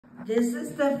This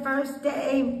is the first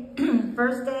day,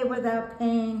 first day without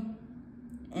pain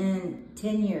in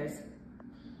 10 years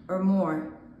or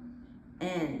more.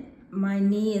 And my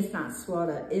knee is not swelled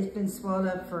up. It's been swelled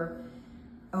up for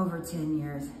over 10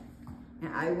 years.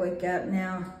 And I wake up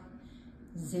now,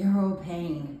 zero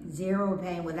pain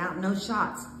without no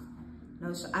shots.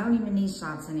 I don't even need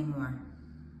shots anymore.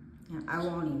 Yeah, I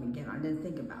won't even get on. I didn't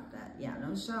think about that. Yeah,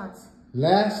 no shots.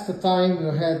 Last time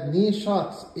you had knee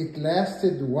shots, it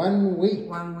lasted 1 week.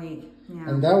 1 week, yeah.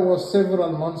 And that was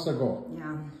several months ago.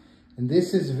 Yeah. And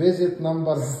this is visit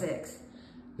number 6.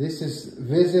 This is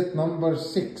visit number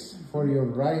 6 for your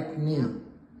right knee.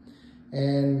 Yeah.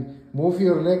 And move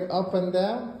your leg up and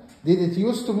down. Did it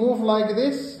used to move like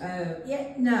this?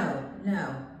 Yeah, no.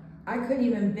 I couldn't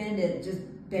even bend it, just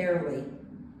barely.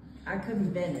 I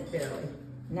couldn't bend it barely.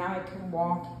 Now I can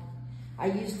walk. I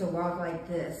used to walk like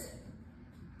this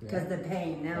because the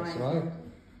pain. Now That's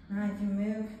now I can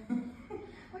move.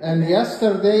 And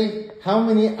yesterday, how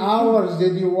many hours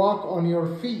did you walk on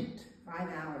your feet? 5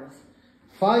 hours.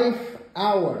 5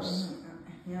 hours.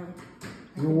 Yeah.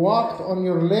 You walked on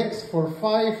your legs for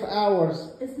 5 hours.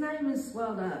 It's not even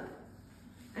swelled up.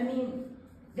 I mean,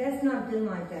 that's not been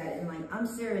like that in I'm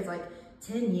serious,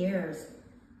 10 years.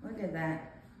 Look at that.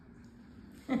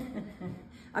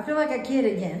 I feel like a kid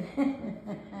again.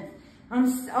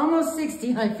 I'm almost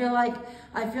 16. I feel like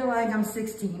I'm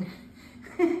 16.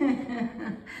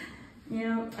 You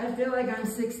know, I feel like I'm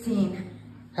 16.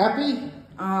 Happy?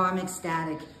 Oh, I'm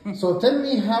ecstatic. So tell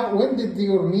me, when did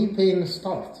your knee pain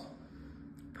start?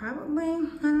 Probably,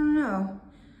 I don't know.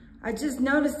 I just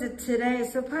noticed it today,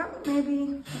 so probably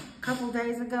maybe a couple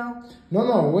days ago.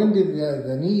 No, when did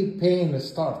the knee pain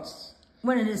start?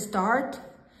 When did it start?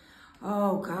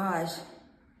 Oh gosh.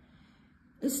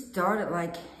 It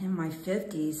started in my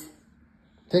 50s.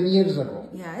 10 years ago.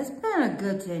 Yeah, it's been a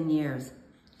good 10 years.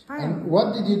 And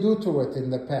what did you do to it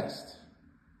in the past?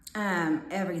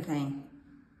 Everything.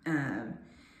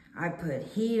 I put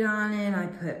heat on it, I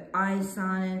put ice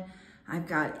on it. I've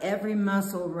got every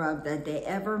muscle rub that they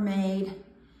ever made.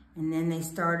 And then they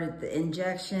started the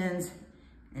injections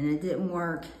and it didn't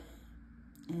work.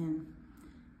 And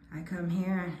I come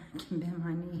here and I can bend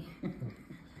my knee.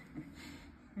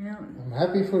 Yeah. I'm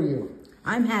happy for you.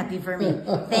 I'm happy for me.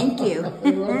 Thank you.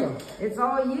 You're welcome. It's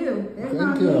all you. It's Thank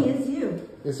not you. me, it's you.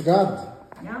 It's God.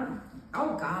 Yeah.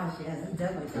 Oh gosh, yes, it's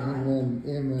definitely God. Amen.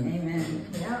 Amen. Amen.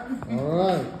 Yeah. All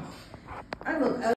right. I look